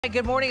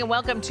Good morning and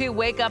welcome to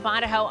Wake Up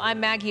Idaho. I'm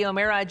Maggie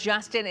O'Mara.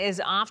 Justin is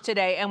off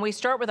today, and we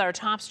start with our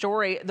top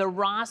story, the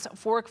Ross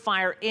Fork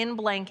fire in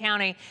Blaine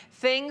County.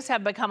 Things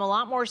have become a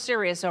lot more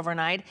serious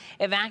overnight.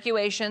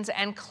 Evacuations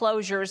and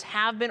closures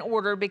have been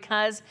ordered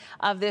because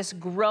of this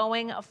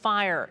growing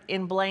fire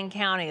in Blaine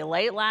County.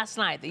 Late last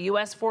night, the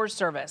U.S. Forest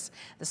Service,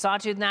 the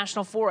Sawtooth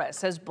National Forest,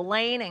 says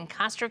Blaine and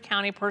Custer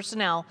County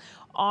personnel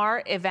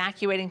are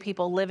evacuating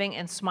people living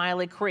in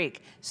Smiley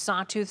Creek,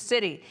 Sawtooth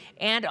City,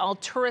 and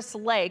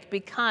Alturas Lake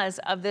because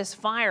of this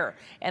fire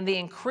and the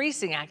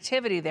increasing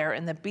activity there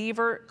in the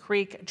Beaver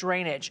Creek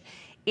drainage.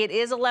 It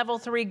is a level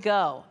 3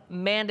 go,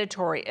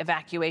 mandatory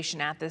evacuation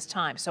at this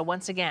time. So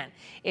once again,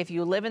 if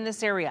you live in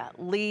this area,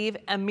 leave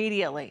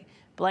immediately.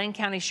 Blaine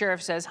County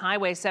Sheriff says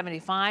Highway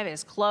 75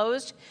 is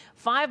closed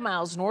 5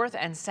 miles north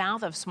and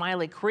south of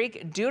Smiley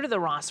Creek due to the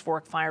Ross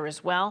Fork fire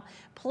as well.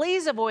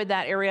 Please avoid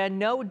that area.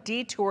 No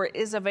detour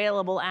is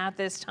available at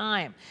this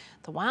time.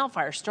 The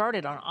wildfire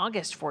started on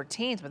August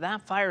 14th, but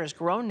that fire has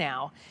grown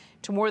now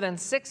to more than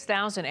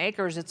 6,000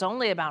 acres. It's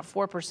only about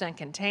 4%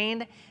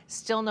 contained.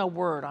 Still no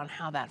word on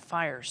how that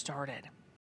fire started.